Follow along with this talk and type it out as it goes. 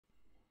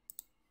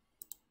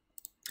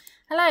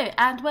Hello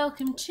and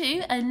welcome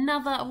to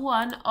another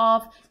one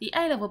of the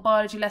A-Level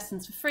Biology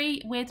Lessons for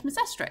Free with Ms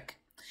Estrick.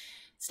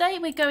 Today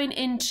we're going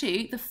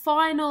into the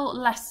final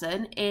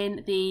lesson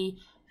in the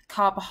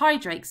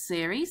carbohydrate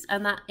series,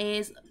 and that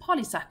is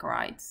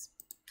polysaccharides.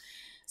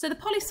 So the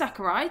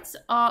polysaccharides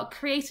are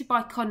created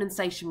by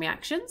condensation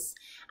reactions,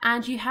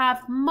 and you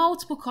have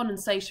multiple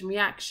condensation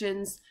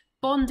reactions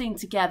bonding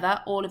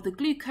together all of the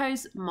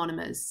glucose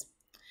monomers.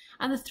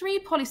 And the three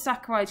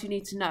polysaccharides you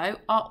need to know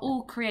are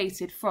all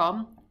created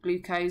from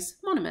glucose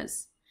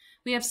monomers.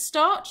 We have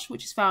starch,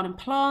 which is found in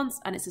plants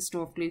and it's a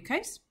store of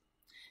glucose.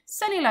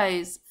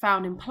 Cellulose,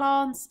 found in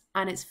plants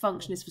and its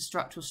function is for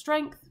structural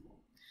strength.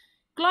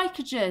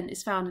 Glycogen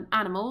is found in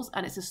animals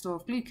and it's a store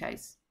of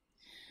glucose.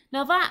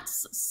 Now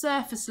that's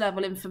surface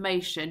level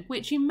information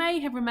which you may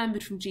have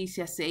remembered from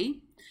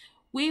GCSE.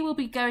 We will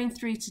be going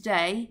through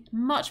today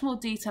much more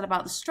detail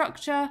about the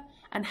structure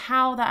and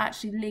how that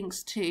actually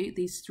links to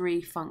these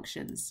three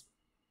functions.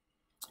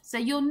 So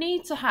you'll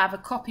need to have a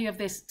copy of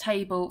this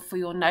table for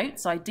your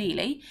notes,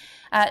 ideally.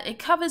 It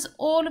covers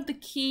all of the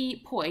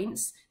key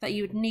points that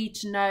you would need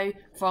to know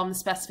from the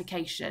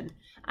specification,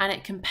 and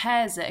it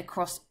compares it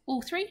across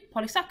all three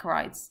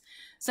polysaccharides.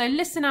 So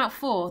listen out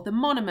for the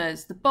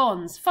monomers, the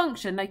bonds,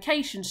 function,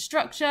 location,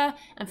 structure,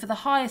 and for the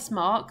highest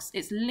marks,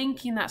 it's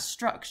linking that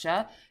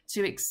structure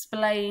to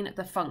explain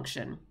the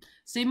function.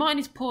 So you might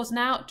need to pause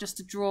now just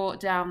to draw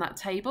down that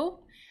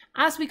table.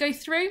 As we go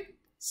through,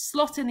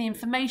 slot in the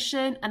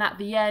information, and at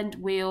the end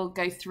we'll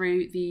go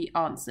through the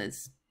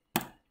answers.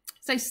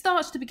 So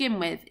starch, to begin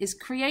with, is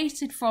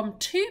created from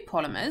two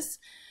polymers.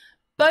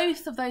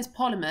 Both of those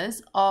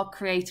polymers are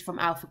created from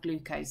alpha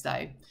glucose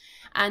though,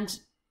 and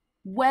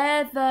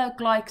where the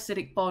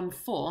glycosidic bond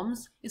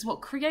forms is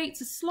what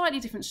creates a slightly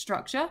different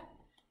structure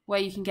where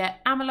you can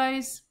get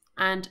amylose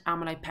and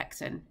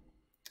amylopectin.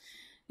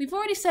 We've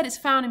already said it's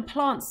found in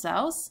plant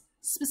cells.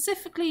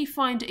 Specifically, you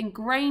find it in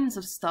grains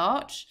of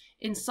starch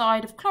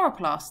inside of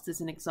chloroplasts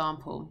as an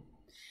example.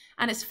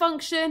 And its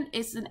function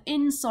is an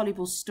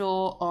insoluble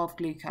store of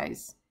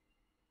glucose.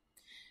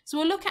 So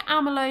we'll look at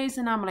amylose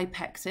and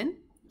amylopectin.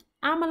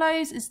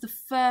 Amylose is the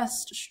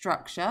first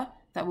structure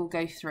that we'll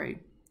go through.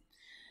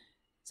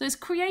 So it's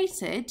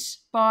created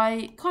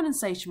by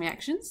condensation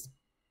reactions.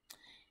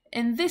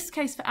 In this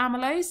case for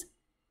amylose,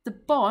 the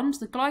bond,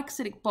 the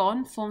glycosidic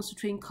bond, forms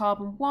between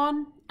carbon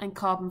 1 and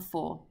carbon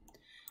 4.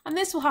 And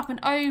this will happen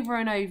over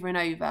and over and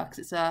over because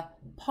it's a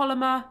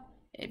polymer,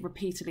 it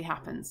repeatedly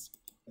happens.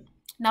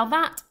 Now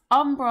that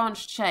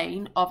unbranched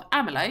chain of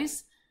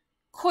amylose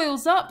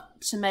coils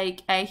up to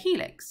make a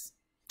helix.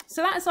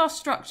 So that is our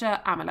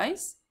structure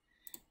amylose,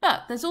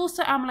 but there's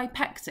also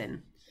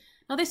amylopectin.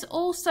 Now this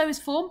also is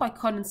formed by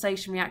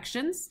condensation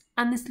reactions,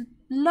 and this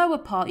lower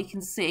part you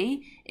can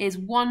see is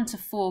 1 to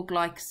 4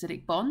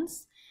 glycosidic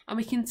bonds, and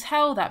we can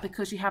tell that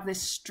because you have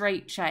this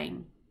straight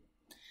chain.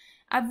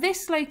 At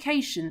this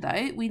location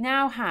though, we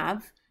now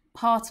have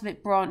part of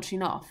it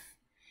branching off,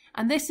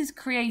 and this is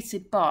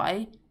created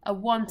by a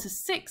 1 to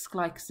 6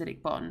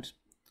 glycosidic bond.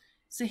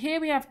 So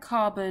here we have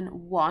carbon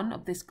 1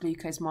 of this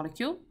glucose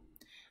molecule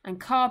and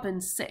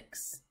carbon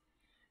 6,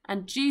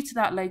 and due to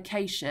that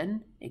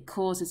location it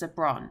causes a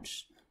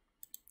branch.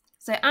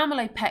 So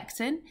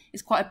amylopectin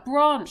is quite a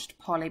branched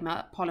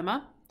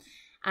polymer,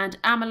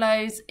 and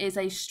amylose is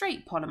a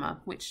straight polymer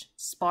which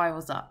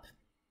spirals up.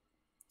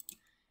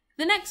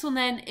 The next one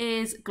then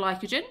is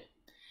glycogen.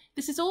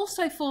 This is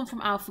also formed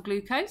from alpha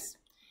glucose.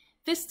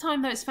 This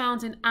time though it's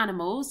found in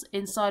animals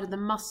inside of the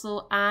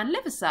muscle and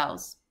liver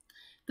cells.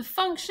 The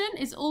function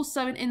is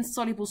also an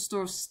insoluble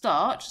store of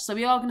starch, so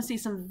we are going to see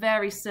some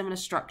very similar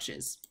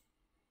structures.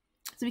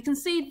 So we can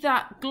see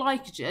that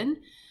glycogen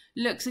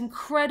looks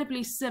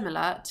incredibly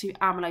similar to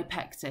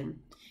amylopectin.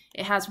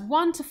 It has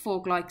 1 to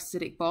 4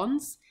 glycosidic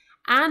bonds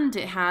and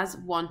it has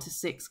 1 to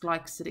 6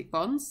 glycosidic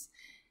bonds.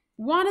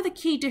 One of the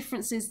key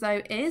differences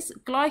though is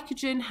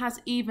glycogen has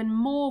even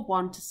more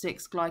 1 to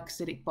 6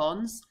 glycosidic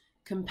bonds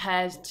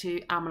compared to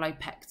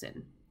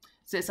amylopectin.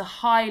 So it's a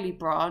highly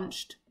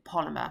branched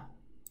polymer.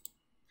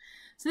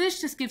 So this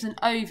just gives an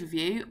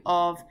overview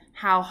of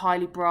how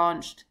highly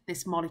branched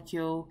this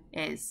molecule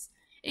is.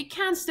 It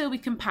can still be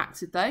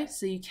compacted though,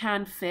 so you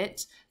can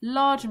fit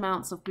large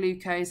amounts of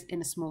glucose in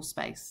a small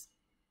space.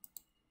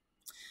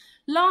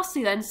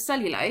 Lastly then,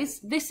 cellulose.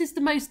 This is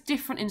the most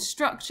different in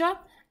structure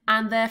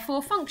and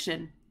therefore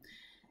function.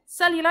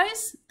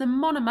 Cellulose, the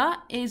monomer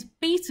is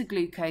beta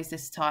glucose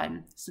this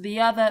time, so the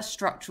other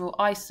structural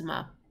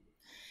isomer.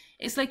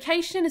 Its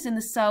location is in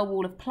the cell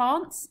wall of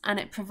plants and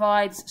it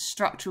provides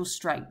structural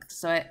strength,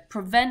 so it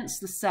prevents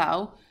the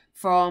cell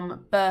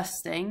from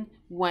bursting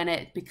when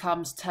it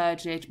becomes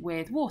turgid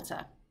with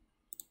water.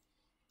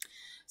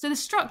 So the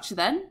structure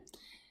then,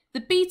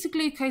 the beta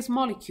glucose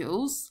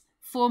molecules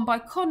formed by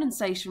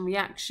condensation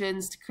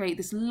reactions to create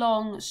this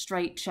long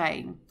straight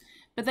chain,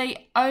 but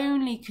they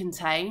only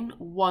contain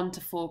 1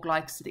 to 4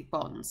 glycosidic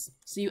bonds,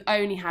 so you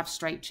only have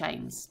straight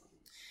chains.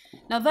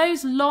 Now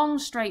those long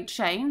straight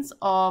chains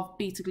of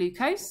beta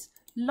glucose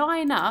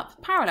line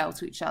up parallel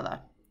to each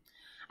other,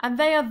 and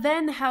they are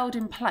then held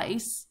in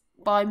place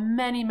by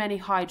many, many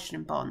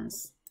hydrogen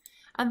bonds.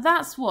 And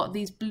that's what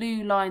these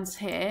blue lines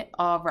here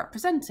are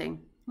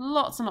representing.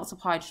 Lots and lots of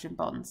hydrogen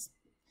bonds.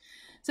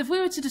 So if we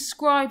were to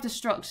describe the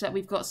structure that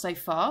we've got so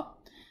far,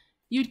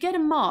 you'd get a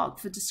mark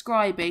for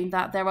describing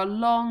that there are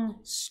long,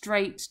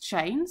 straight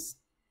chains.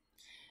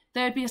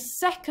 There would be a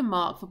second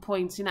mark for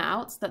pointing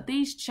out that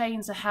these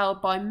chains are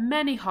held by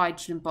many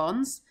hydrogen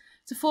bonds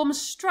to form a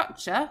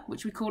structure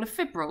which we call a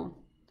fibril.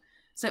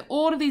 So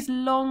all of these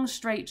long,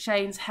 straight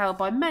chains held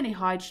by many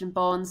hydrogen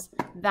bonds,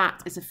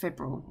 that is a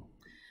fibril.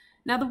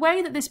 Now the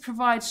way that this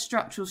provides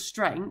structural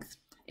strength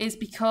is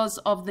because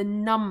of the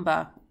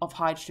number of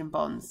hydrogen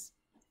bonds.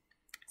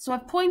 So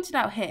I've pointed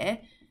out here,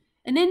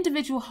 an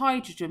individual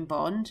hydrogen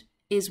bond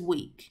is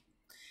weak.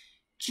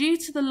 Due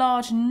to the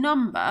large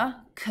number,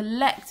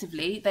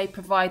 collectively they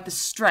provide the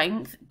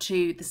strength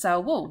to the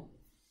cell wall.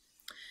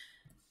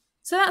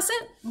 So that's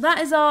it. That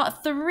is our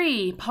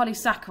 3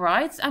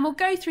 polysaccharides, and we'll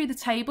go through the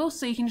table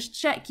so you can just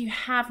check you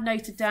have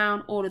noted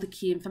down all of the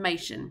key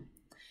information.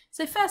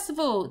 So first of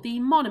all, the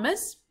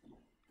monomers.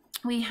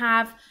 We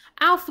have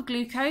alpha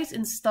glucose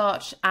in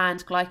starch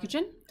and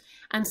glycogen,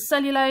 and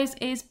cellulose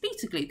is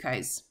beta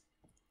glucose.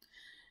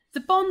 The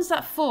bonds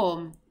that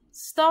form: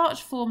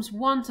 starch forms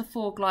 1 to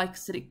 4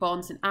 glycosidic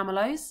bonds in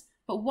amylose,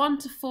 but 1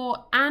 to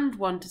 4 and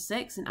 1 to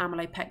 6 in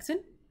amylopectin.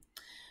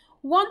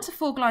 1 to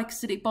 4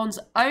 glycosidic bonds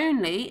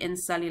only in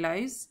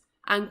cellulose,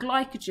 and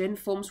glycogen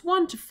forms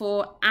 1 to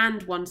 4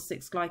 and 1 to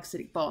 6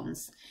 glycosidic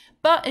bonds.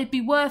 But it'd be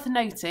worth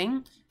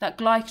noting that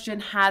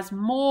glycogen has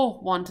more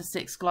 1 to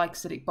 6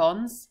 glycosidic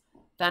bonds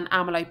than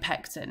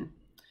amylopectin,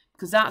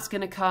 because that's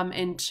going to come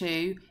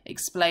into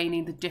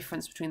explaining the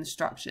difference between the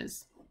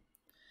structures.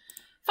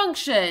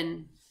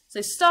 Function.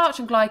 So starch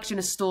and glycogen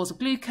are stores of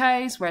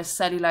glucose, whereas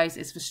cellulose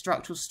is for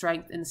structural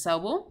strength in the cell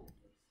wall.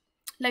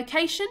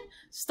 Location.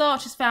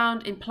 Starch is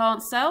found in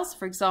plant cells,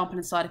 for example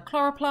inside of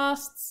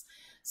chloroplasts.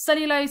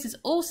 Cellulose is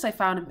also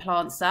found in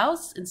plant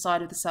cells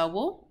inside of the cell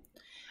wall.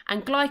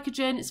 And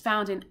glycogen is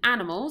found in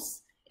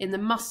animals in the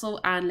muscle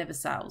and liver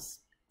cells.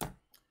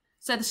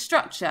 So the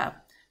structure.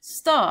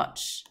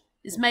 Starch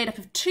is made up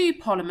of 2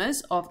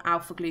 polymers of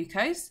alpha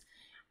glucose.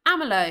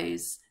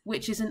 Amylose,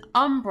 which is an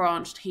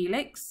unbranched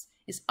helix,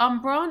 is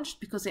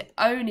unbranched because it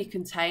only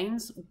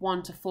contains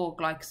 1 to 4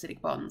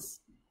 glycosidic bonds.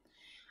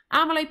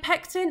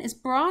 Amylopectin is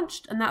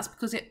branched, and that's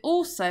because it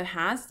also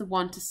has the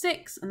 1 to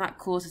 6, and that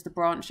causes the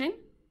branching.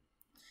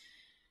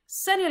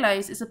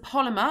 Cellulose is a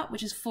polymer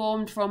which is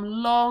formed from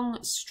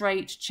long,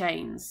 straight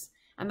chains,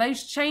 and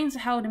those chains are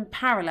held in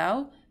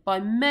parallel by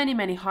many,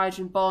 many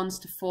hydrogen bonds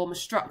to form a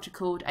structure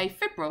called a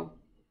fibril.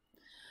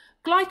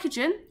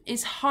 Glycogen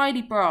is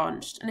highly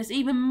branched, and it's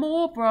even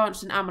more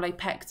branched than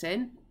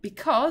amylopectin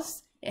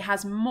because it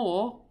has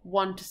more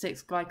 1 to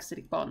 6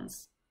 glycosidic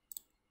bonds.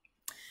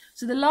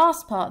 So the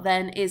last part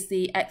then is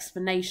the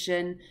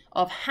explanation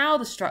of how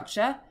the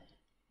structure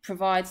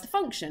provides the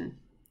function.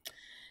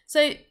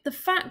 So the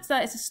fact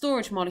that it's a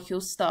storage molecule,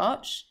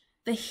 starch,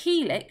 the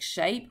helix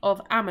shape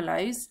of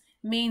amylose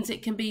means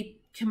it can be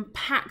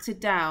compacted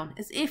down,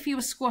 as if you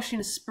were squashing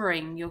a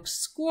spring. You're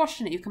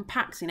squashing it, you're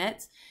compacting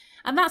it,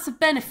 and that's a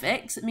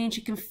benefit because it means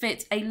you can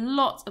fit a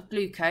lot of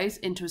glucose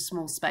into a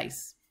small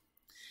space.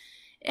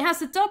 It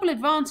has a double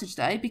advantage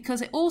though,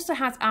 because it also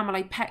has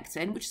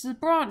amylopectin, which is a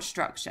branch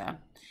structure,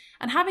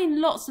 and having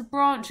lots of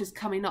branches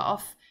coming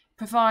off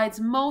provides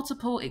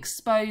multiple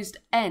exposed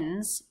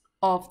ends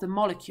of the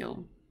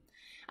molecule,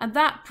 and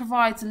that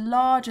provides a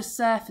larger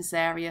surface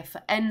area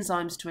for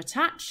enzymes to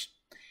attach,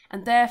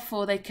 and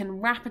therefore they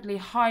can rapidly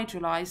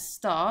hydrolyze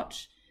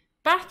starch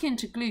back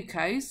into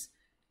glucose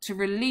to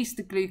release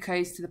the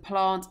glucose to the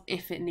plant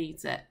if it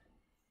needs it.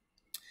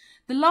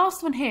 The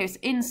last one here is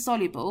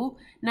insoluble.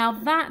 Now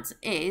that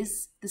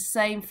is the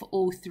same for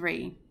all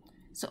 3.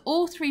 So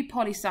all 3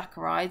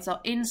 polysaccharides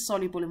are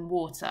insoluble in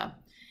water,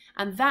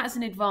 and that is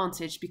an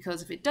advantage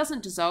because if it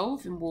doesn't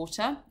dissolve in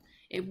water,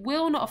 it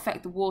will not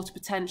affect the water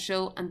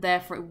potential, and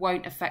therefore it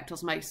won't affect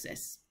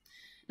osmosis.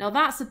 Now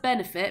that's a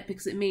benefit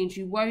because it means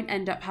you won't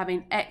end up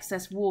having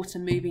excess water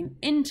moving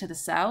into the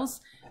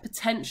cells,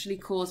 potentially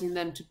causing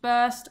them to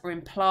burst, or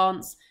in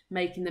plants,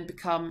 making them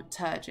become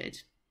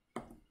turgid.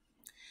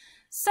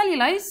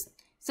 Cellulose.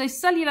 So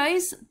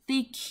cellulose,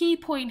 the key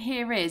point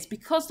here is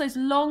because those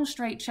long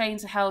straight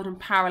chains are held in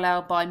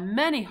parallel by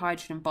many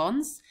hydrogen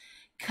bonds,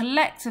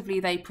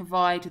 collectively they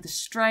provide the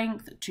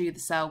strength to the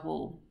cell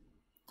wall.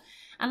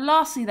 And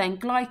lastly then,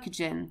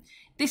 glycogen.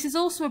 This is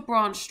also a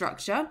branch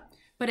structure,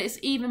 but it's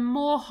even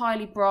more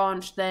highly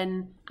branched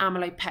than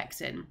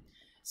amylopectin.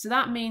 So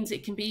that means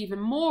it can be even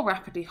more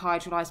rapidly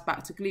hydrolyzed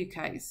back to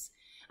glucose.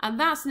 And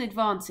that's an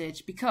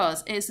advantage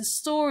because it's a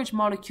storage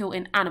molecule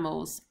in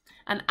animals,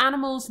 and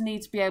animals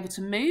need to be able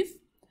to move.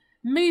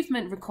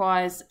 Movement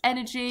requires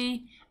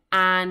energy,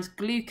 and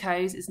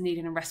glucose is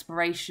needed in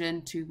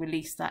respiration to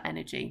release that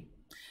energy.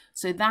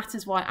 So that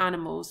is why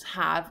animals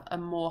have a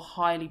more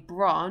highly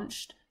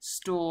branched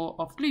store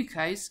of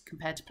glucose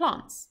compared to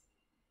plants.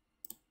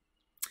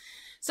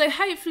 So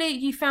hopefully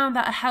you found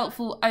that a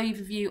helpful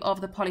overview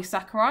of the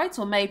polysaccharides,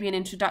 or maybe an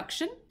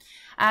introduction.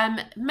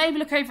 Maybe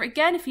look over it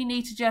again if you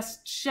need to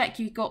just check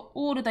you've got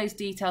all of those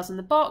details in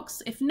the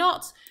box. If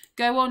not,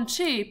 go on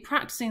to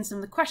practicing some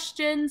of the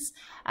questions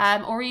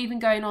or even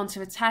going on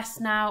to a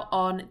test now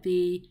on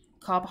the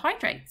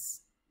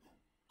carbohydrates.